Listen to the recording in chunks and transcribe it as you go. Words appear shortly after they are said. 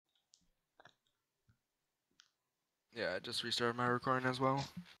Yeah, I just restarted my recording as well.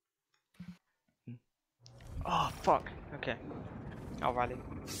 Oh, fuck. Okay. Alrighty.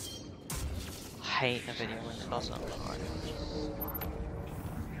 Hate a video when it doesn't load.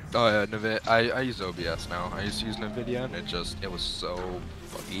 Oh yeah, I use OBS now. I used to use NVIDIA and it was so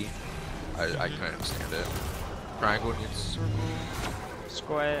buggy. I couldn't stand it. Triangle needs circle.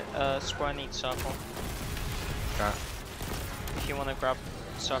 Square needs circle. Okay. If you wanna grab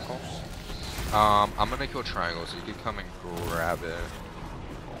circle. I'm gonna kill triangle so you can come and grab it.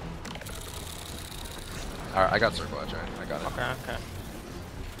 Alright, I got circle actually. I got it. Okay.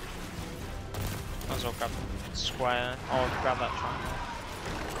 Might as well grab square. Or grab that triangle.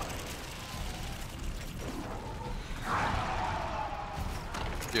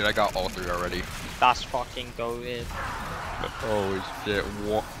 Dude, I got all three already. That's fucking goated. Holy shit,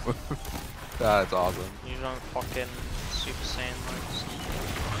 what? That's awesome. You don't fucking Super Saiyan moves.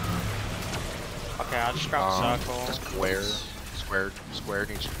 Okay, I just grabbed circle. Square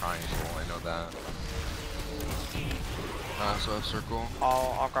needs triangle, I know that. So I have circle.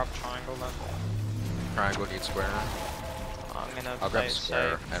 I'll grab triangle then. Triangle needs square. I'll grab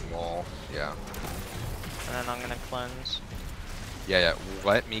square and wall, yeah. And then I'm gonna cleanse. Yeah,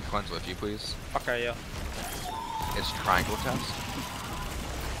 let me cleanse with you, please. Okay, yeah. It's triangle test.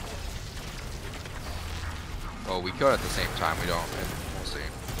 Well, we kill it at the same time, we don't, and we'll see.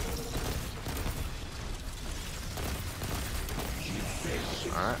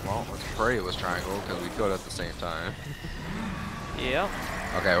 Alright, well, let's pray it was triangle, because we killed it at the same time. Yeah.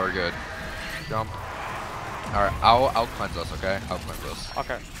 Okay, we're good. Jump. Alright, I'll cleanse us, okay? I'll cleanse us.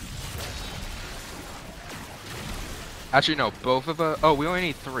 Okay. Actually, no, both of us. Oh, we only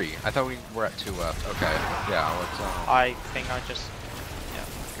need 3. I thought we were at 2 left. Okay, yeah, let's. I think I just. Yeah.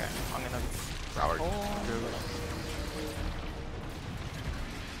 Okay. I'm gonna.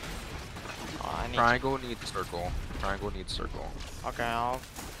 Triangle needs circle. Triangle needs circle. Okay, I'll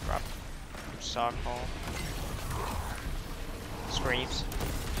grab circle. Screams.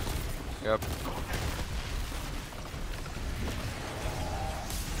 Yep.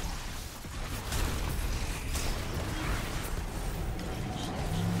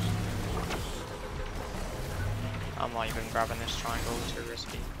 I'm not even grabbing this triangle, too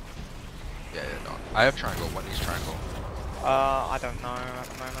risky. Yeah, no. I have triangle. What needs triangle? I don't know at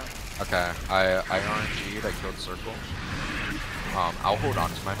the moment. Okay, I RNG'd, I killed circle. I'll hold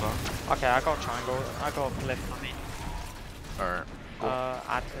on to my phone. Okay, I got triangle. I got lift on me. Alright. Cool.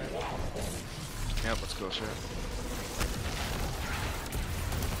 Add it. Yep, let's go shit.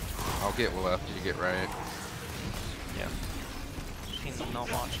 I'll get left, you get right. Yeah. Seems not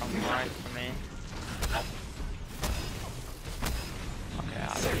much on the right for me. Okay,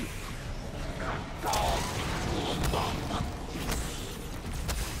 add it.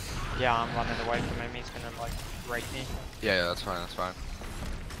 Yeah, I'm running away from him. He's gonna like rape me. Yeah, that's fine. That's fine.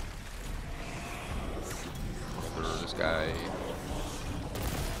 Through this guy.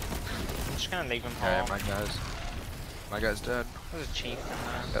 I'm just gonna leave him Yeah, home. my guy's dead. There's a chief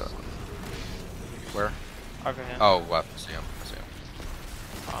in there. Yeah. Where? Over here. Oh, left. I see him.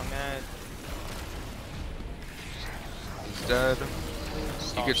 I'm gonna. He's dead.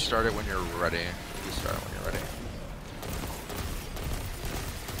 You could start it when you're ready. You can start it when you're ready.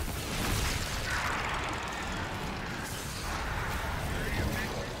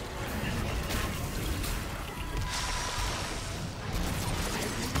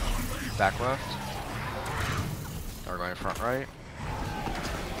 Back left. Now we're going front right.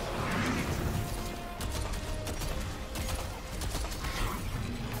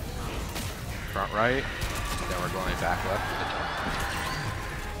 Front right. Then we're going back left with the jump.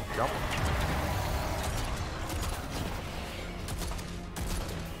 Jump.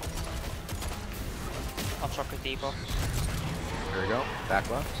 I'll chuck a debuff. There we go. Back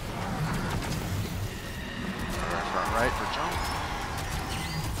left. Front right for jump.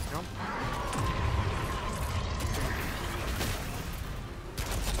 Jump.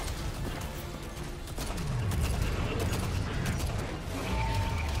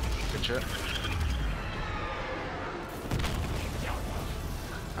 Good shit.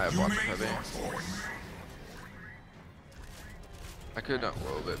 I have lots of heavy. I could have done a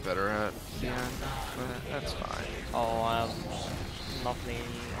little bit better at the end, but that's fine. Oh, I have lovely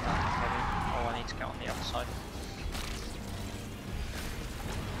heavy. Oh, I need to get on the other side.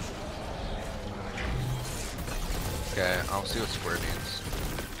 Okay, I'll see what square needs.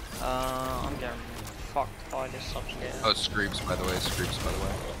 I'm getting fucked by this subject. Oh, Screeps, by the way.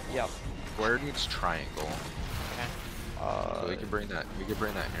 Yep. Square needs triangle. Okay. So we can bring that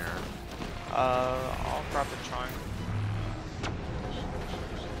here. I'll grab the triangle.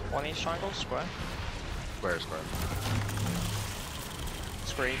 One each triangle, square. Square, square.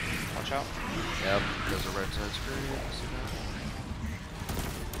 Screen. Watch out. Yep, there's a red side screen. See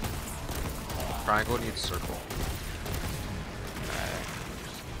that? Triangle needs circle.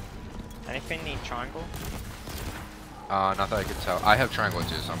 Anything need triangle? Not that I could tell. I have triangle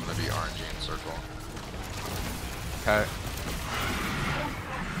too, so I'm gonna be RNG and circle. Okay.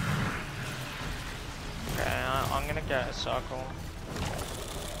 Okay, I'm gonna get a circle.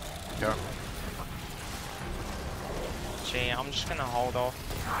 Okay. Gee, I'm just gonna hold off.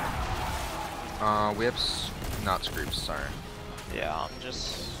 We have not screeps, sorry. Yeah,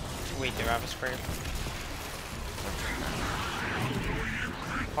 we do have a scrape.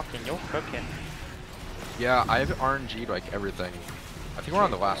 Fucking, you're cooking. Yeah, I have RNG'd like everything. I think we're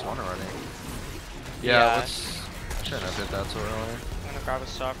on the last one already. Yeah, let's... Shouldn't have hit that so early. I'm gonna grab a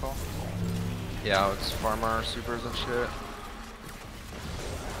circle. Yeah, let's farm our supers and shit.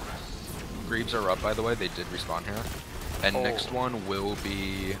 Greaves are up, by the way. They did respawn here. And next one will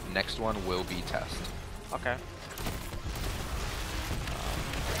be test. Okay.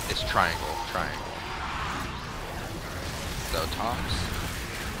 It's triangle. So tops.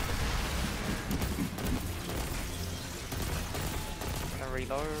 I'm gonna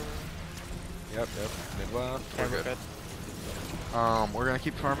reload. Yep. Mid left. Okay, we're good. We're gonna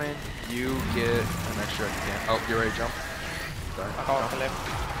keep farming. You get an extra if you can. Oh, you ready to jump? Sorry. I got the lip.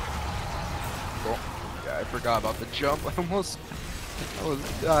 Cool. Yeah, I forgot about the jump. I was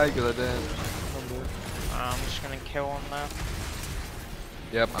dying because I didn't. I'm just gonna kill him now.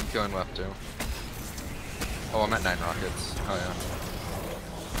 Yep, I'm killing left too. Oh, I'm at 9 rockets. Oh yeah.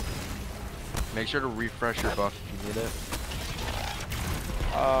 Make sure to refresh your buff if you need it.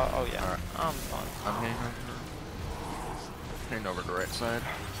 Oh yeah. Alright. I'm fine. I'm heading over to the right side.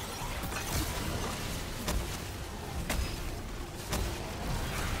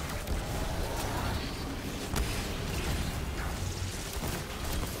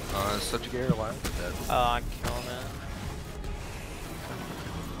 Subjugator alive or dead? I killed it.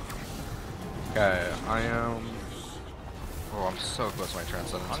 Okay, I am... Oh, I'm so close to my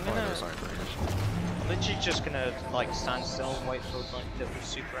transcendence. I'm literally just gonna like stand still and wait for like the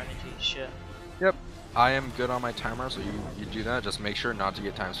super energy shit. Yep. I am good on my timer, so you do that. Just make sure not to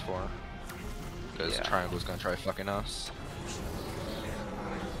get ×4. Because Triangle's gonna try fucking us.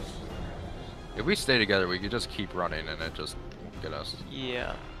 If we stay together, we could just keep running and it just won't get us.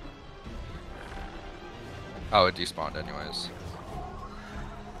 Yeah. Oh, it despawned anyways.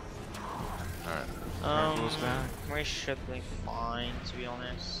 Alright. We should be fine, to be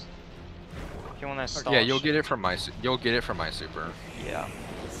honest. If you wanna start. Yeah, you'll get it from my super. Yeah.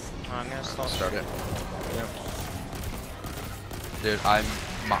 I'm gonna start it. Yep. Dude, I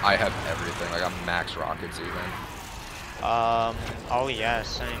have everything. Like I'm max rockets even. Oh yeah,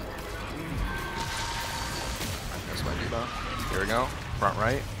 same. That's my debuff. Here we go. Front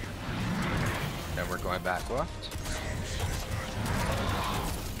right. Then we're going back left.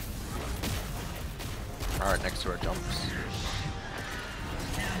 Alright, next to our jumps.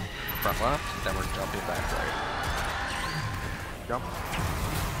 Front left, then we're jumping back right. Jump.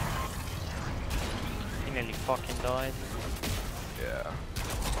 He nearly fucking died. Yeah.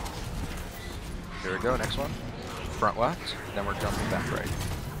 Here we go, next one. Front left, then we're jumping back right.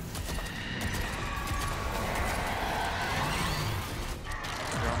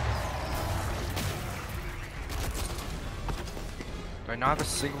 Do I not have a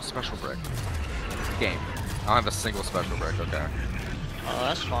single special brick? Game. I don't have a single special brick, okay. Oh,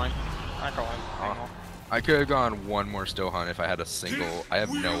 that's fine. I got one. I could have gone one more still hunt if I had a single. I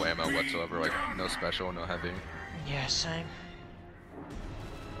have no ammo whatsoever, like no special, no heavy. Yeah, same.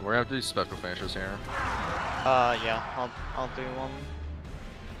 We're gonna have to do special finishers here. Yeah, I'll do one.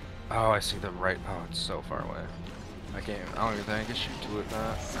 Oh, I see the right. Oh, it's so far away. I can't. I don't even think I can shoot two with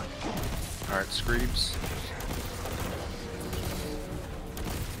that. All right, Screeps.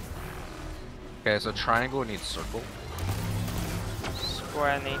 Okay, so triangle needs circle.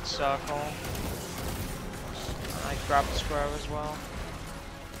 Square needs circle. I grab the square as well.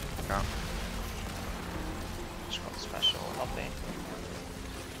 Okay. Just got special lobby.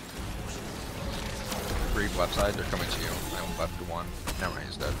 Greave left side, they're coming to you. I left one. Never mind,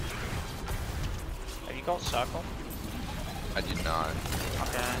 he's dead. Have you got circle? I did not.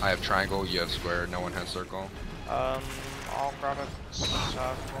 Okay. I have triangle, you have square, no one has circle. I'll grab a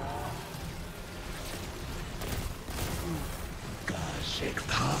circle. Shake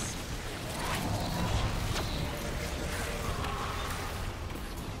tough.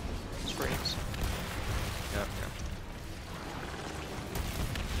 Screams. Yep, yep.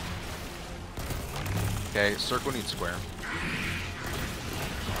 Okay, circle needs square.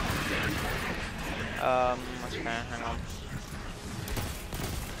 Okay, hang on.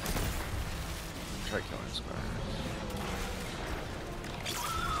 Try killing square.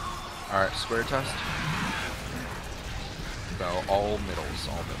 Alright, square test. So, all middles,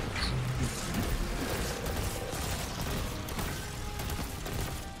 all middles.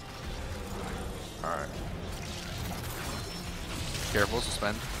 Alright. Careful,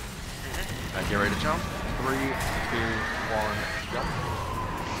 suspend. And get ready to jump. 3, 2, 1, jump.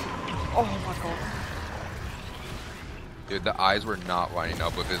 Oh my god. Dude, the eyes were not lining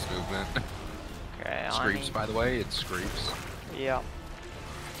up with his movement. Okay, Screeps, by the way, it screeps. Yeah.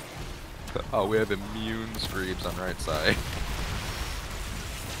 Oh, we have immune screeps on right side.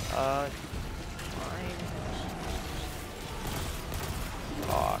 Fine.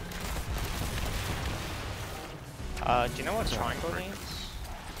 Fuck. Do you know what triangle needs?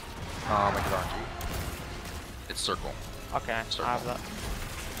 I get on you. It's circle. Okay, Circle. I have that.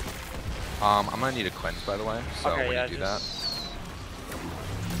 I'm gonna need a cleanse, by the way, so Okay, when yeah, you do that.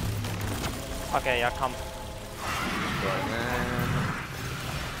 Okay, yeah, come. Going in.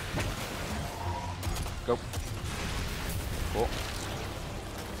 Go. Cool.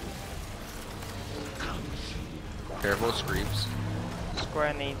 Careful, screeps.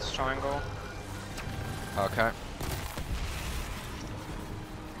 Square needs triangle. Okay.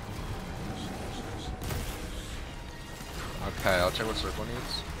 Okay, I'll check what circle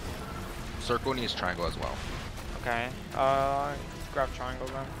needs. Circle needs triangle as well. Okay, grab triangle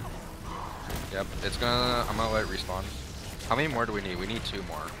then. Yep, it's gonna, I'm gonna let it respawn. How many more do we need? We need 2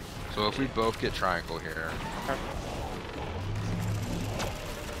 more. So if we both get triangle here. Okay.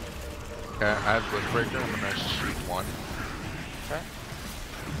 Okay, I have Windbreaker, I'm gonna shoot 1. Okay.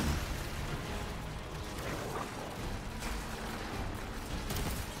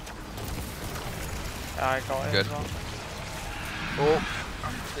 I got it Good. as well. Oh!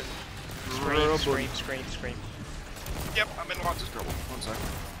 Scream. Yep, I'm in lots of trouble. 1 second.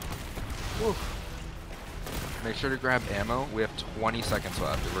 Woo. Make sure to grab ammo. We have 20 seconds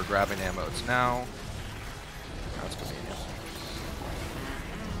left. We're grabbing ammo. It's now. That's convenient.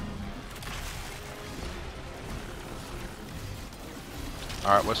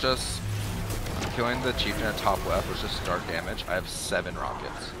 Alright, let's just. I'm killing the chieftain at top left. Let's just start damage. I have 7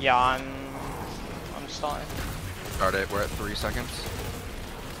 rockets. Yeah, I'm starting. Start it. We're at 3 seconds.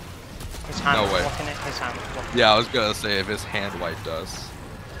 His hand No was way. blocking it. His hand was blocking Yeah, I was gonna say if his hand wiped us.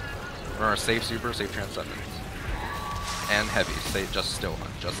 Remember, safe super, safe transcendence. And heavy, just still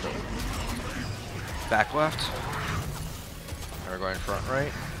hunt, just still hunt. Back left. Now we're going front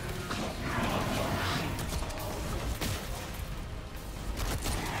right.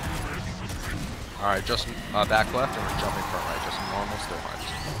 Alright, just back left and we're jumping front right, just normal still hunt.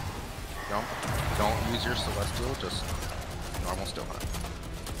 Jump. Don't use your celestial, just normal still hunt.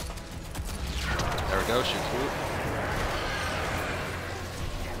 There we go, shoot swoop.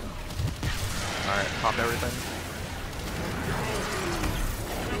 Alright, pop everything.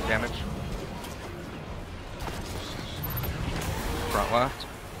 Damage. Front left.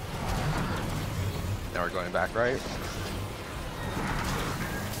 Now we're going back right.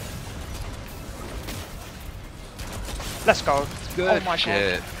 Let's go. Good oh my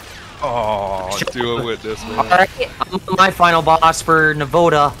shit. Oh, do a witness, man. Alright, I'm on my final boss for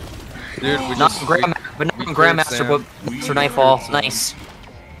Navoda. Dude, we Not just... Grandmaster, but we not cleared Grandmaster, Sam. but Master Nightfall. Sam. Nice.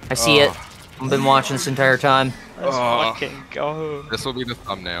 I see it. I've been watching this entire time. Let's Oh. fucking go. This will be the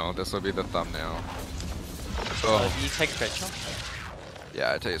thumbnail. This will be the thumbnail. Do Oh, you take a picture?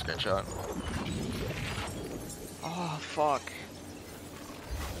 yeah, I take a screenshot. Oh, fuck.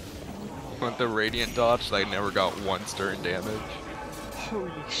 With the radiant dodge, I never got 1 stern damage.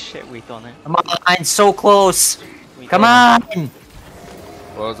 Holy shit, we done it. Come on, so close. We Come done it. on.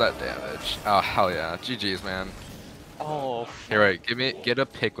 What was that damage? Oh, hell yeah. GG's, man. Oh, Here, wait, get a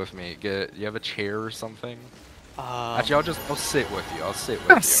pick with me. You have a chair or something? Actually, I'll sit with you. I'll sit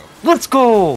with you. Let's go.